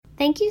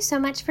Thank you so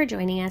much for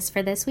joining us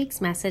for this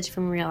week's message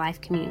from Real Life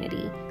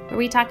Community, where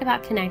we talk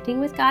about connecting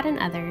with God and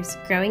others,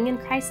 growing in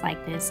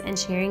Christ-likeness, and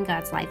sharing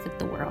God's life with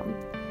the world.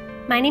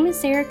 My name is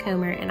Sarah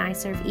Comer, and I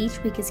serve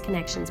each week as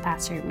Connections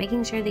Pastor,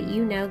 making sure that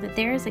you know that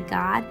there is a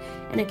God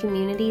and a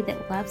community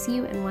that loves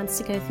you and wants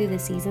to go through the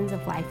seasons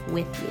of life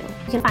with you.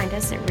 You can find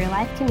us at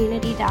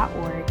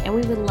reallifecommunity.org, and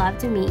we would love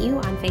to meet you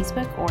on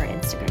Facebook or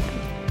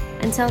Instagram.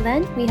 Until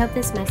then, we hope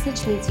this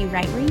message meets you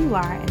right where you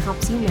are and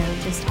helps you know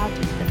just how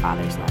deep the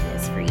Father's love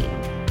is for you.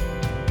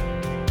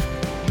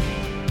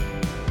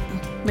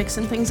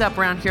 Mixing things up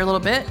around here a little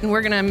bit, and we're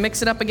going to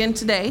mix it up again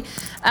today.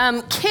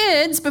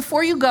 Kids,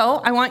 before you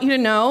go, I want you to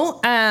know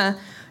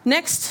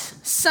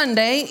next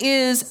Sunday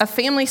is a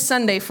family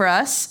Sunday for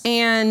us,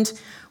 and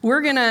you're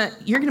going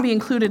to be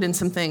included in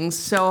some things.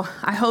 So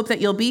I hope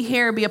that you'll be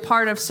here, be a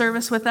part of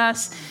service with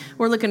us.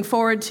 We're looking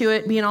forward to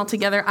it, being all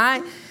together.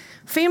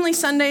 Family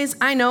Sundays,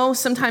 I know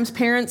sometimes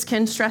parents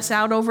can stress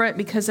out over it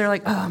because they're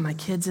like, oh, my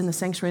kid's in the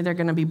sanctuary, they're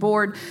going to be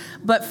bored.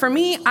 But for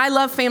me, I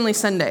love Family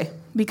Sunday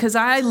because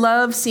I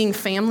love seeing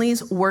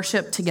families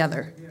worship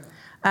together.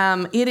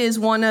 It is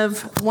one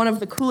of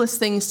the coolest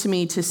things to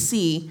me to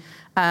see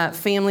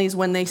families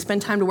when they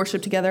spend time to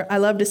worship together. I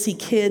love to see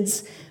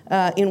kids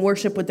in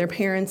worship with their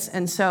parents,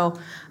 and so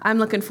I'm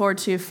looking forward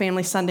to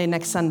Family Sunday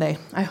next Sunday.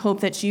 I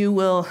hope that you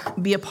will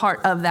be a part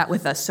of that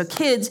with us. So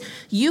kids,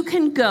 you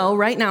can go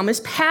right now.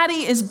 Miss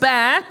Patty is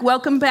back.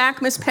 Welcome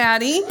back, Miss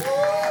Patty.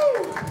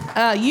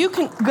 You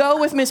can go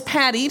with Miss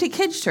Patty to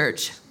Kids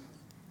Church.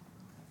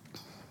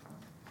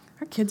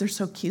 Our kids are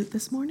so cute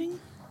this morning.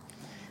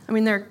 I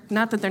mean, they're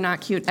not that they're not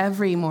cute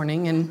every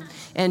morning and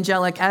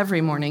angelic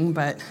every morning,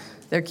 but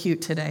they're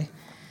cute today.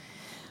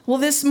 Well,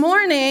 this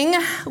morning,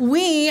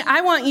 we're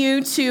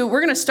going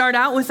to start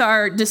out with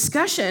our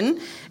discussion,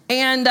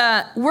 and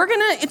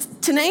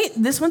tonight,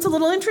 this one's a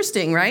little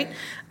interesting, right?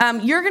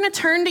 You're going to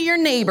turn to your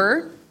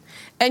neighbor,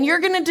 and you're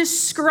going to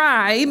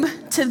describe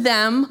to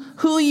them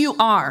who you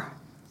are,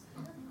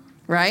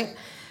 right?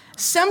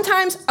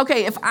 Sometimes,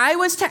 if I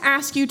was to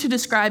ask you to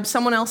describe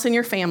someone else in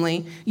your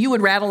family, you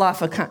would rattle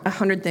off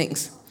 100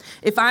 things.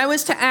 If I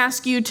was to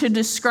ask you to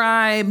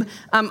describe,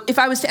 if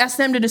I was to ask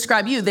them to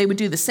describe you, they would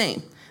do the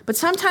same. But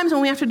sometimes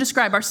when we have to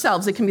describe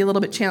ourselves, it can be a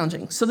little bit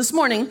challenging. So this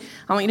morning,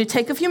 I want you to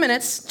take a few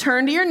minutes,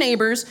 turn to your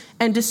neighbors,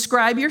 and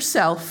describe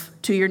yourself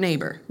to your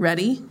neighbor.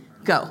 Ready?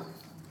 Go.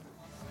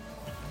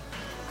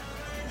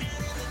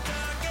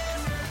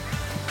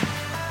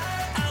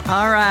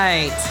 All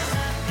right.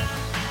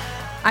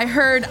 I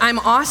heard I'm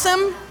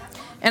awesome,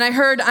 and I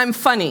heard I'm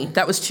funny.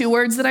 That was 2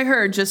 words that I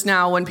heard just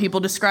now when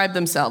people describe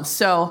themselves.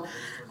 So,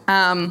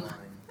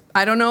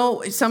 I don't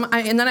know,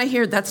 and then I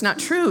hear that's not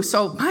true,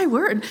 so my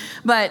word.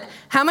 But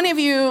how many of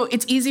you,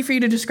 it's easy for you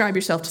to describe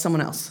yourself to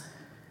someone else?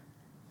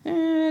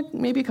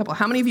 Maybe a couple.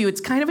 How many of you,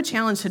 it's kind of a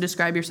challenge to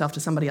describe yourself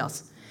to somebody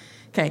else?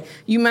 Okay,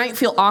 you might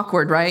feel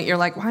awkward, right? You're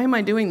like, why am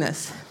I doing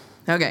this?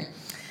 Okay,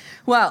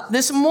 well,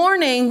 this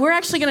morning, we're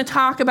actually going to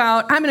talk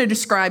about, I'm going to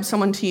describe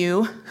someone to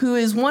you who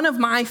is one of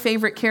my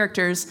favorite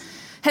characters,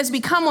 has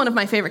become one of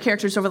my favorite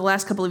characters over the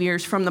last couple of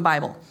years from the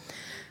Bible.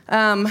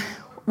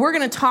 We're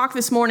going to talk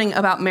this morning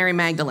about Mary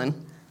Magdalene.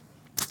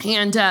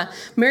 And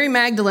Mary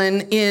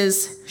Magdalene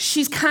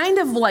she's kind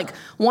of like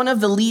one of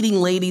the leading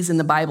ladies in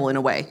the Bible in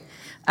a way.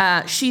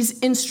 She's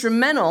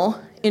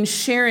instrumental in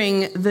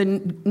sharing the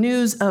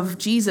news of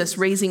Jesus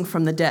raising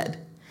from the dead.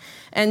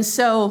 And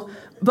so,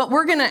 but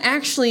we're going to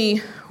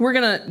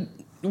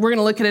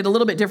look at it a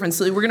little bit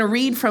differently. We're going to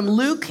read from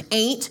Luke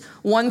 8,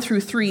 1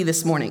 through 3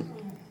 this morning.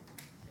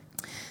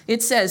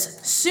 It says,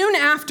 soon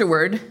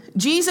afterward,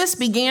 Jesus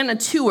began a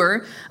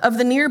tour of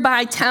the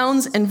nearby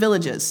towns and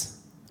villages,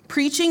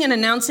 preaching and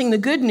announcing the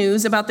good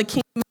news about the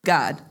kingdom of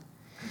God.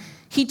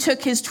 He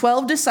took his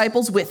 12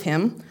 disciples with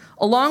him,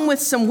 along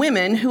with some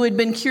women who had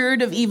been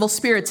cured of evil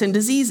spirits and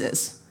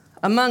diseases.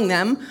 Among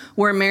them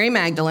were Mary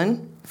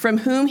Magdalene, from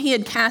whom he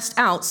had cast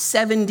out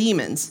 7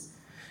 demons,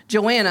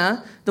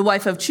 Joanna, the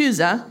wife of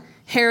Chuza,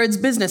 Herod's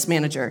business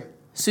manager,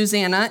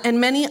 Susanna, and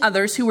many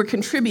others who were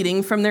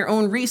contributing from their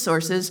own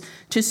resources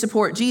to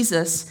support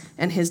Jesus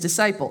and his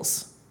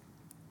disciples.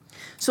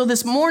 So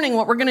this morning,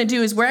 what we're going to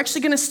do is we're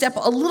actually going to step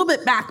a little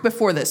bit back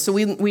before this. So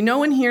we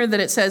know in here that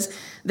it says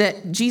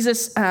that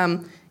Jesus,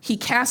 he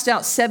cast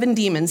out 7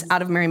 demons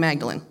out of Mary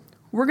Magdalene.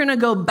 We're going to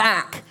go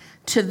back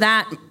to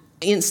that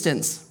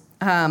instance.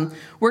 We're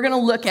going to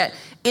look at,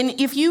 and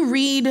if you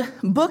read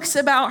books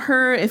about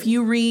her, if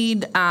you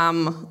read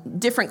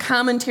different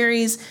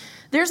commentaries,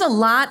 there's a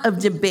lot of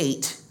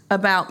debate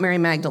about Mary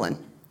Magdalene.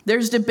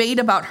 There's debate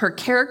about her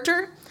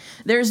character.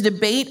 There's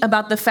debate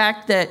about the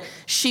fact that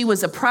she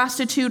was a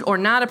prostitute or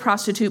not a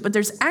prostitute, but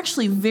there's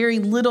actually very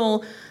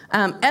little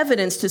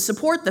evidence to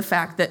support the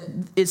fact that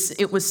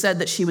it was said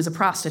that she was a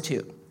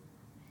prostitute.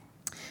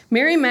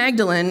 Mary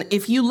Magdalene,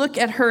 if you look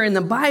at her in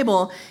the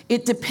Bible,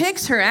 it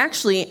depicts her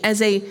actually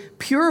as a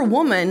pure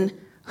woman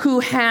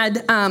who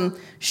had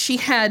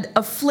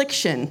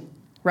affliction,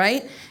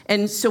 right?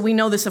 And so we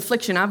know this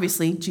affliction,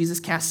 obviously, Jesus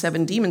cast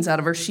 7 demons out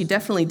of her. She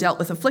definitely dealt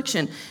with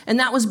affliction. And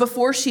that was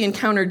before she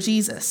encountered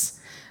Jesus.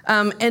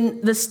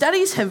 And the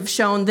studies have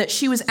shown that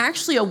she was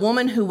actually a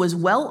woman who was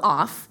well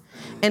off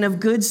and of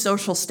good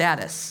social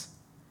status.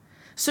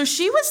 So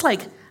she was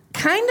like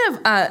kind of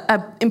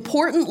an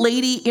important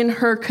lady in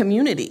her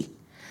community.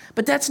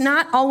 But that's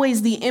not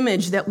always the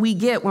image that we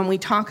get when we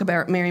talk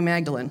about Mary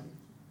Magdalene.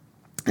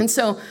 And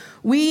so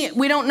we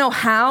don't know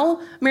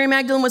how Mary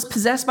Magdalene was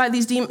possessed by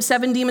these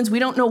 7 demons. We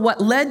don't know what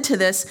led to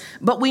this,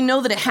 but we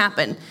know that it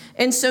happened.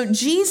 And so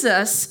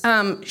Jesus,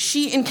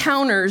 she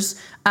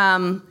encounters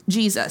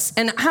Jesus.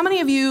 And how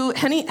many of you,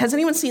 has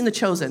anyone seen The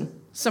Chosen?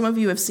 Some of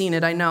you have seen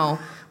it, I know.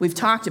 We've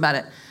talked about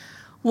it.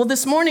 Well,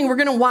 this morning we're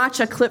going to watch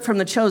a clip from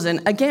The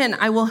Chosen. Again,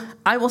 I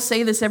will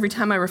say this every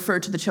time I refer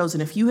to The Chosen.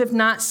 If you have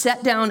not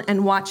sat down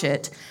and watched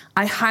it,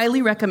 I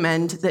highly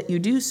recommend that you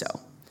do so.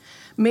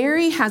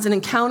 Mary has an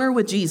encounter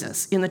with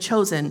Jesus in The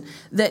Chosen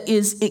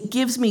it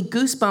gives me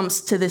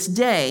goosebumps to this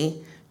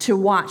day to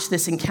watch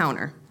this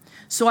encounter.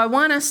 So I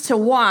want us to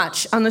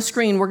watch on the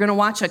screen, we're going to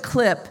watch a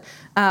clip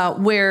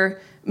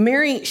where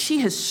Mary,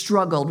 she has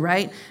struggled,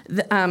 right?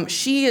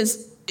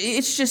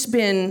 It's just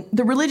been,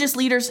 the religious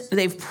leaders,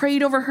 they've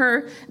prayed over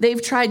her.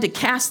 They've tried to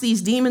cast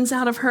these demons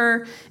out of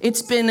her.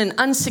 It's been an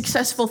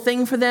unsuccessful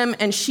thing for them,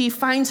 and she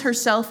finds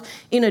herself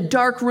in a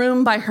dark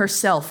room by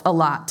herself a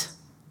lot.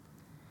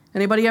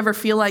 Anybody ever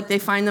feel like they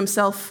find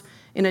themselves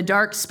in a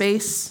dark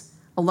space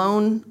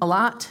alone a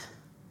lot?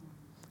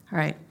 All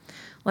right,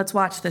 let's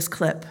watch this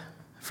clip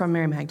from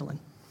Mary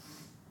Magdalene.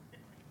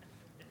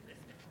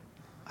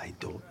 I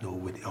don't know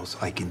what else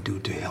I can do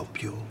to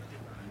help you.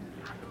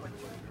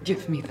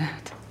 Give me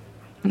that.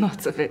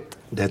 Lots of it.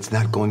 That's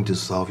not going to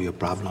solve your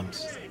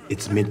problems.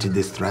 It's meant to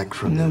distract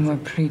from No them. more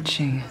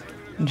preaching.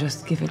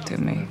 Just give it to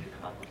me.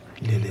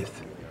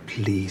 Lilith,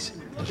 please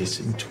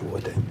listen to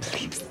what I'm...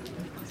 Please.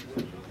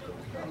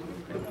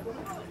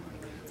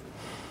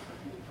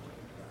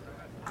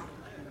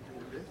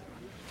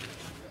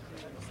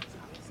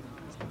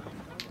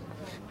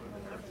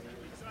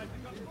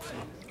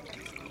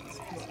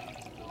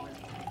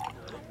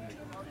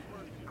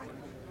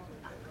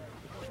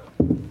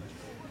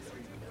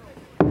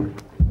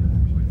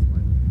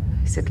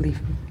 I said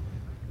leave me.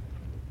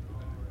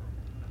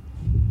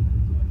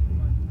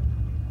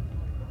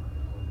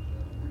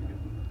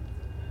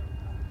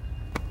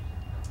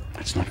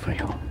 It's not for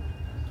you.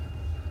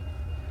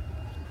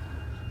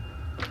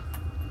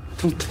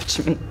 Don't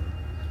touch me.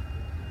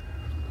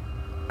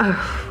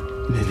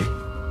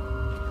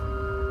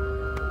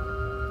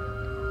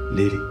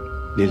 Lily.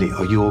 Lily,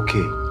 are you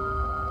okay?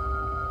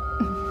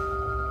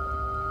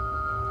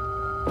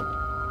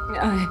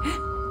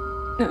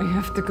 I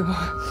have to go.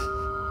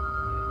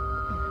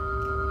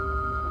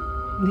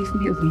 Leave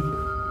me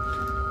alone.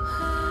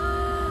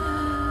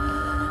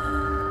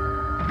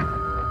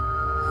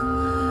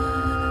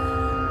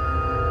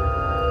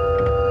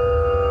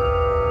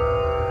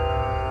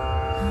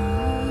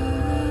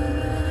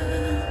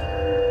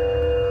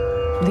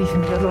 Leave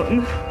me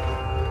alone.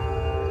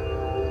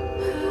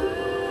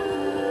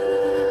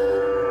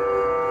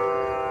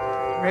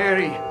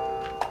 Mary!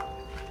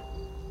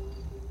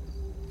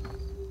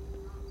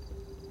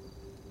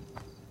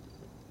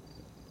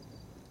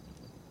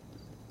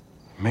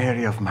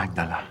 Mary of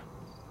Magdala.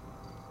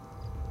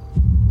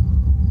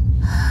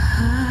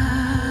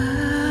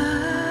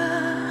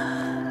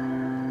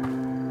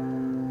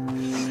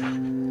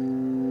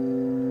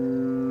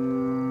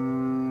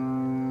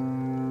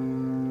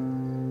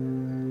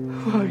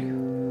 Who are you?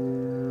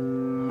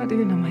 How do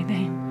you know my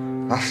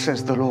name? Thus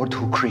says the Lord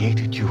who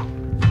created you,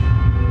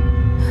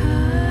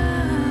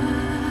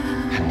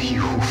 and he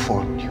who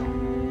formed you.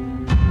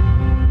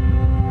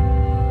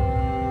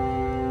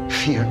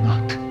 Fear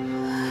not,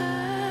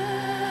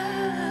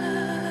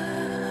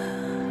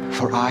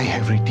 for I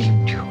have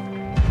redeemed you.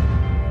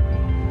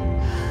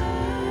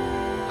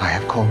 I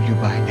have called you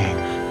by name.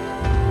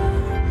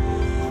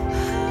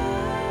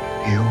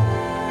 You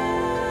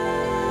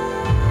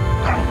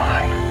are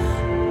mine.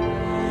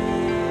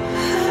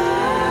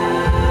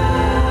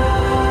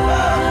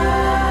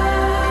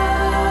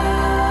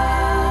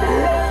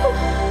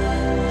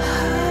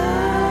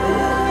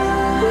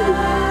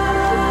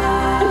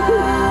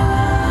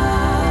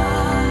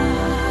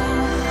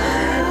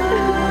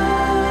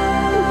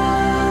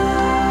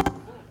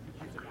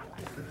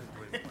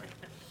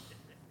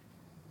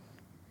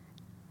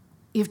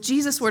 If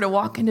Jesus were to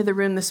walk into the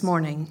room this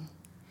morning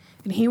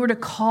and he were to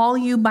call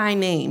you by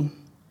name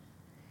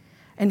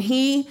and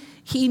he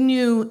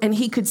knew and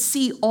he could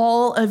see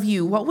all of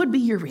you, what would be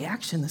your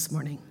reaction this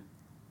morning?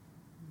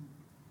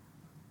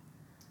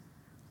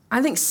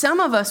 I think some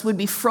of us would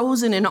be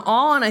frozen in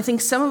awe, and I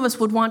think some of us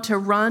would want to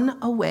run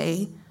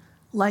away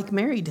like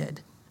Mary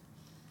did.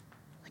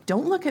 Like,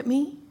 don't look at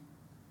me.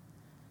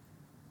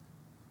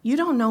 You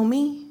don't know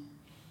me.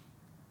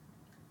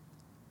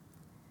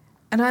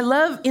 And I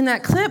love in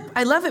that clip,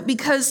 I love it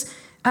because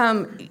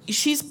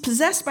she's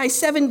possessed by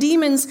 7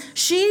 demons.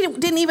 She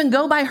didn't even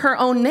go by her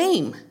own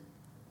name.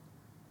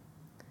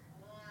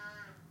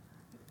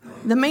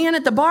 The man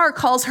at the bar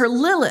calls her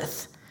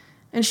Lilith,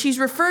 and she's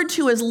referred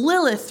to as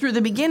Lilith through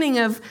the beginning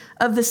of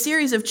the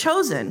series of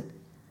Chosen.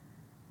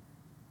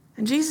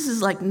 And Jesus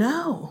is like,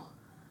 no.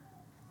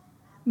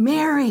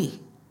 Mary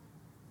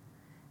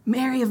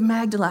of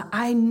Magdala,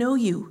 I know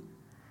you.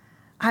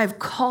 I've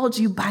called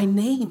you by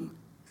name.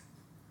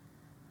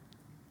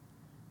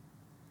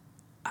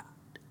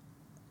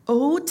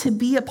 Oh, to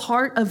be a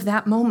part of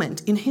that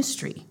moment in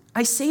history.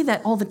 I say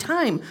that all the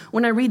time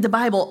when I read the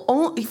Bible.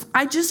 Oh,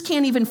 I just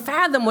can't even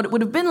fathom what it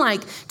would have been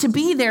like to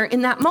be there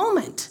in that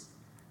moment.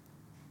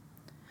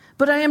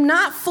 But I am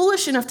not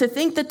foolish enough to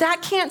think that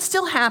that can't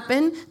still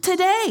happen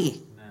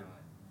today.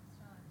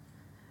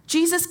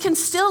 Jesus can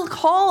still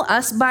call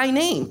us by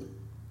name.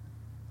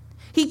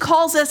 He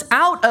calls us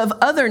out of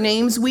other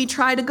names we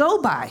try to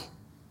go by.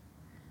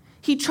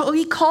 He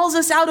calls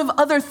us out of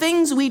other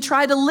things we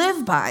try to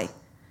live by.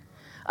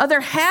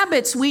 Other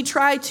habits we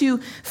try to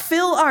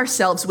fill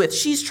ourselves with.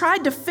 She's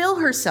tried to fill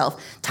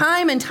herself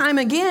time and time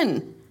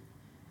again.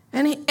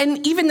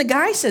 And even the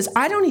guy says,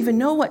 I don't even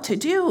know what to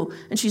do.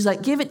 And she's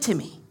like, give it to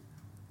me.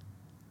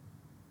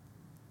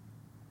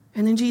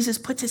 And then Jesus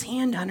puts his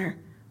hand on her.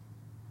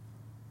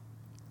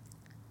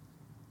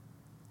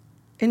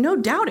 And no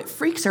doubt it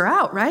freaks her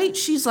out, right?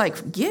 She's like,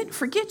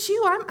 forget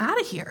you, I'm out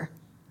of here.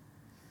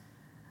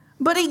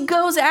 But he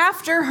goes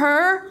after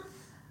her.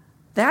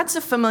 That's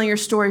a familiar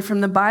story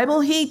from the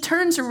Bible. He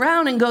turns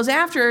around and goes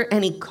after her,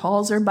 and he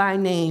calls her by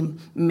name,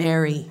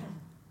 Mary.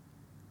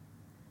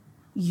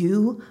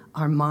 You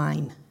are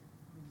mine.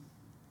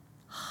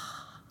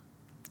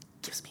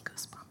 Gives me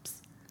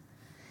goosebumps.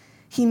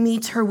 He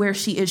meets her where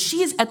she is.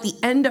 She is at the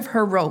end of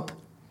her rope.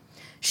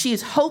 She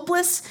is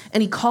hopeless,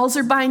 and he calls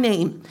her by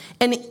name.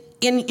 And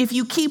if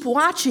you keep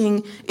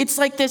watching, it's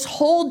like this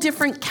whole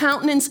different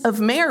countenance of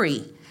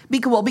Mary.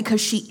 Because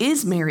she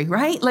is Mary,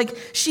 right? Like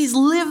she's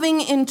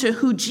living into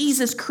who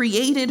Jesus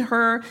created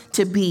her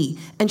to be.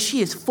 And she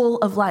is full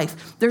of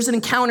life. There's an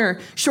encounter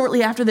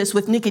shortly after this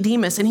with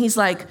Nicodemus. And he's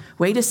like,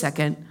 wait a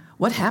second,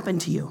 what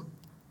happened to you?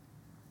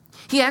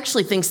 He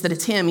actually thinks that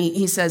it's him.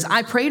 He says,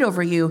 I prayed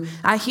over you.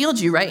 I healed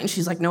you, right? And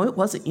she's like, no, it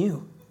wasn't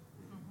you.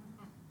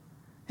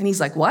 And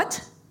he's like,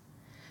 what?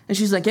 And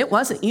she's like, it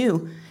wasn't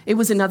you. It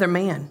was another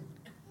man.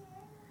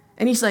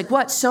 And he's like,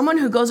 what? Someone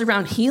who goes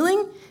around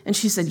healing? And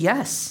she said,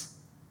 yes.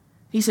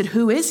 He said,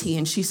 who is he?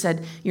 And she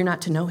said, you're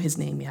not to know his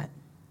name yet.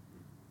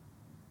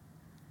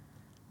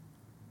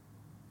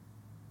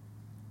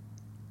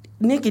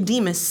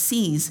 Nicodemus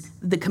sees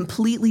the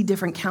completely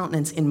different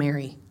countenance in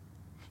Mary.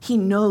 He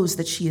knows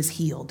that she is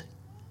healed.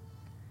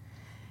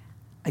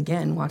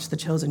 Again, watch The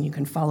Chosen. You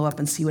can follow up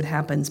and see what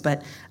happens.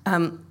 But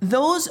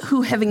those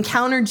who have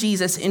encountered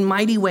Jesus in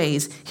mighty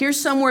ways, here's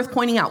some worth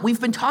pointing out. We've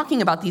been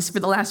talking about these for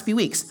the last few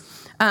weeks.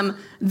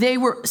 They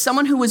were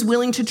someone who was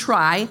willing to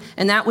try,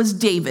 and that was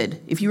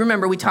David. If you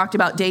remember, we talked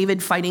about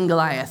David fighting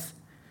Goliath.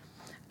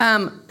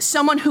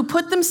 Someone who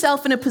put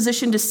themselves in a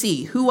position to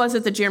see. Who was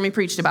it that Jeremy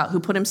preached about who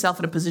put himself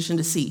in a position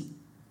to see?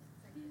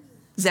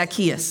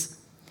 Zacchaeus.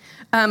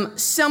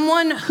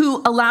 Someone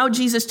who allowed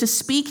Jesus to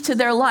speak to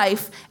their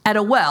life at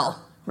a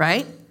well,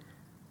 right?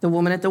 The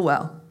woman at the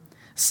well.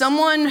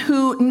 Someone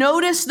who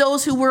noticed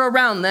those who were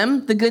around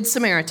them, the Good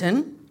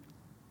Samaritan.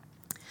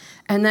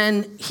 And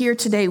then here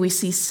today we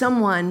see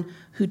someone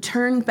who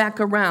turned back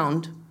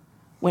around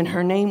when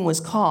her name was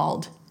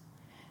called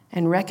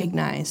and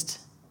recognized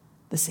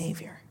the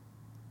Savior.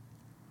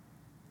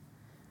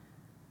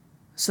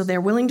 So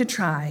they're willing to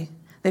try.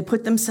 They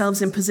put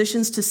themselves in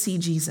positions to see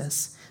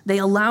Jesus. They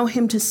allow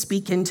him to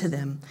speak into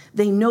them.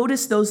 They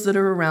notice those that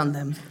are around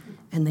them,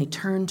 and they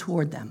turn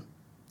toward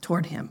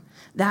him.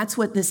 That's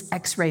what this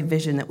X-ray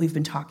vision that we've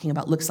been talking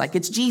about looks like.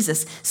 It's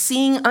Jesus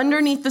seeing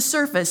underneath the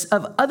surface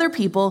of other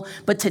people,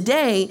 but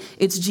today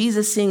it's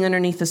Jesus seeing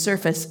underneath the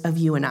surface of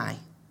you and I.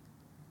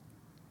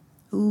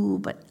 Ooh,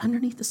 but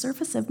underneath the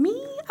surface of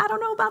me? I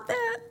don't know about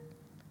that.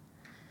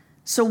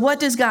 So what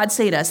does God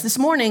say to us? This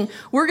morning,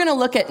 we're going to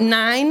look at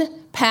 9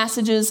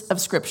 passages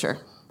of Scripture.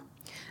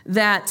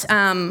 That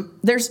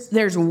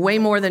there's way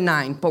more than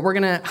 9, but we're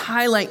going to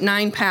highlight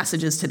 9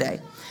 passages today.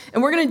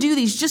 And we're going to do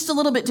these just a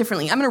little bit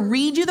differently. I'm going to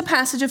read you the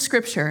passage of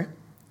Scripture,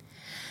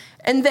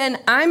 and then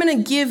I'm going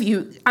to give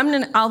you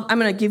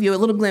a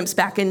little glimpse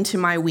back into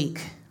my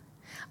week.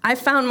 I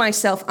found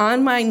myself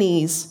on my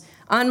knees,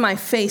 on my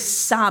face,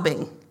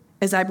 sobbing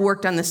as I've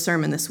worked on this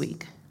sermon this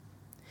week.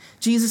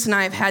 Jesus and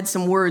I have had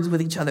some words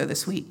with each other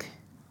this week.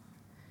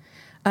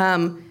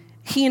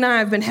 He and I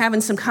have been having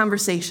some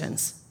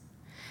conversations.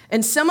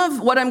 And some of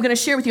what I'm going to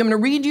share with you, I'm going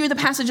to read you the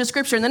passage of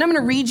Scripture, and then I'm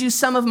going to read you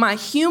some of my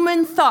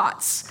human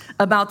thoughts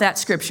about that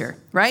Scripture,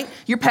 right?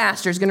 Your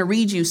pastor is going to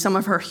read you some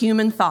of her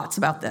human thoughts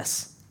about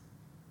this.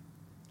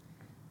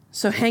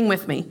 So hang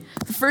with me.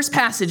 The first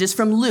passage is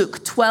from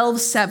Luke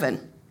 12:7.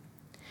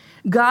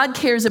 God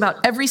cares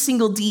about every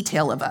single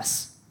detail of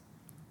us.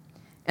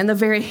 And the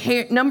very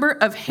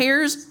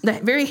hairs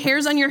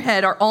on your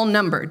head are all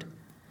numbered.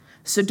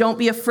 So don't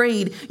be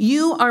afraid.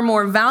 You are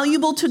more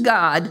valuable to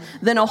God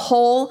than a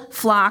whole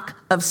flock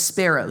of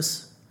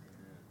sparrows.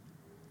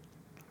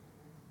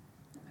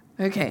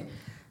 Okay,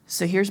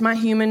 so here's my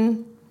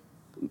human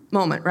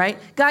moment, right?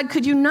 God,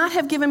 could you not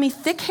have given me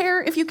thick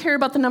hair if you care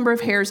about the number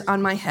of hairs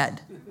on my head?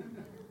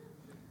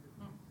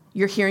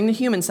 You're hearing the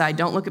human side.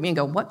 Don't look at me and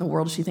go, what in the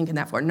world is she thinking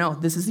that for? No,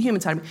 this is the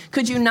human side of me.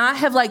 Could you not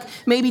have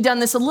maybe done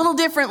this a little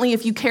differently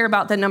if you care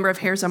about the number of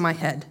hairs on my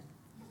head?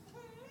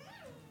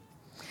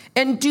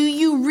 And do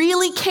you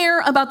really care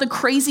about the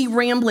crazy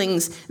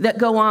ramblings that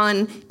go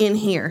on in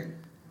here?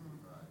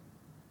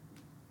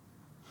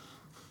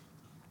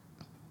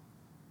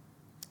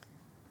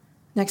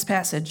 Next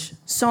passage,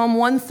 Psalm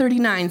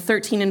 139,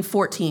 13 and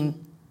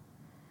 14.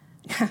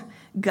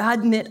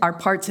 God knit our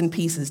parts and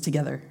pieces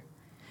together.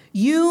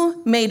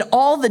 You made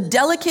all the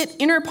delicate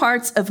inner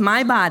parts of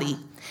my body,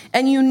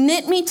 and you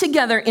knit me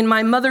together in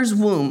my mother's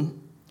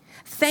womb.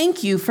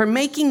 Thank you for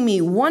making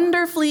me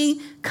wonderfully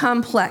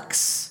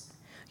complex.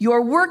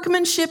 Your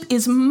workmanship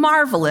is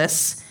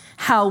marvelous.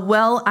 How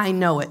well I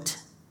know it.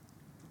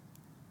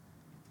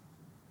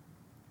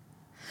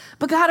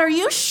 But God, are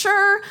you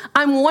sure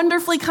I'm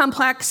wonderfully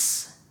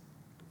complex?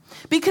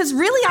 Because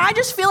really, I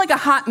just feel like a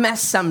hot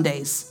mess some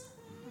days.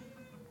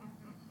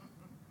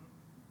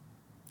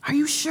 Are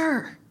you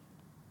sure?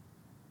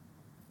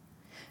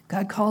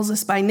 God calls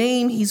us by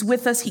name. He's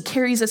with us. He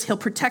carries us. He'll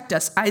protect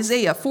us.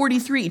 Isaiah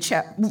 43,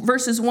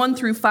 verses 1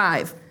 through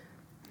 5.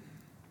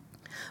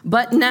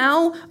 But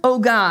now, O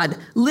God,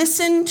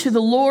 listen to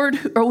the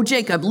Lord, O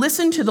Jacob,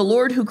 listen to the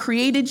Lord who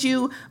created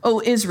you,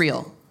 O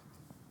Israel.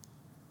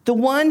 The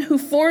one who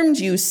formed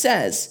you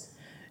says,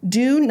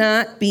 do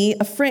not be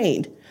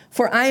afraid,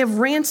 for I have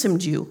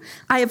ransomed you.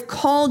 I have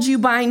called you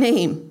by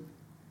name.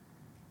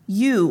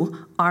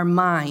 You are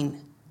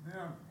mine.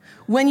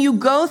 When you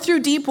go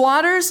through deep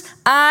waters,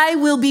 I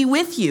will be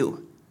with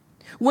you.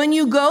 When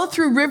you go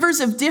through rivers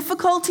of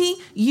difficulty,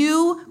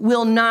 you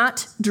will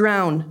not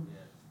drown.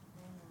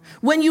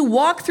 When you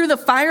walk through the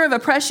fire of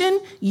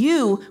oppression,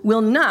 you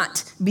will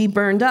not be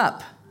burned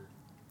up.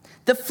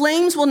 The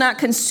flames will not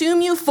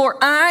consume you, for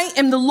I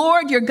am the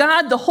Lord your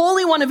God, the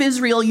Holy One of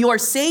Israel, your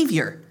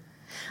Savior.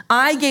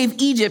 I gave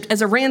Egypt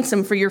as a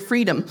ransom for your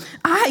freedom.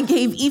 I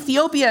gave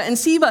Ethiopia and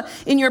Seba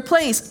in your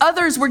place.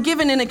 Others were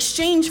given in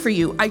exchange for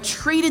you. I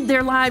traded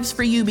their lives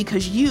for you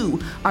because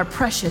you are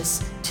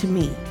precious to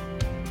me.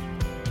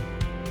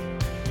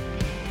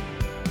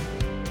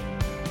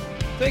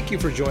 Thank you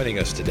for joining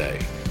us today.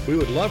 We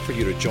would love for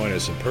you to join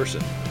us in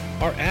person.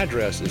 Our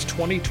address is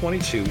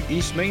 2022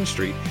 East Main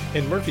Street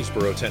in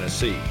Murfreesboro,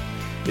 Tennessee.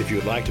 If you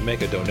would like to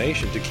make a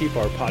donation to keep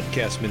our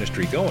podcast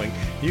ministry going,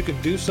 you can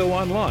do so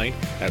online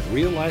at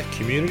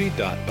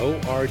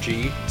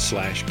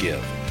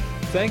reallifecommunity.org/give.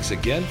 Thanks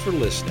again for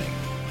listening.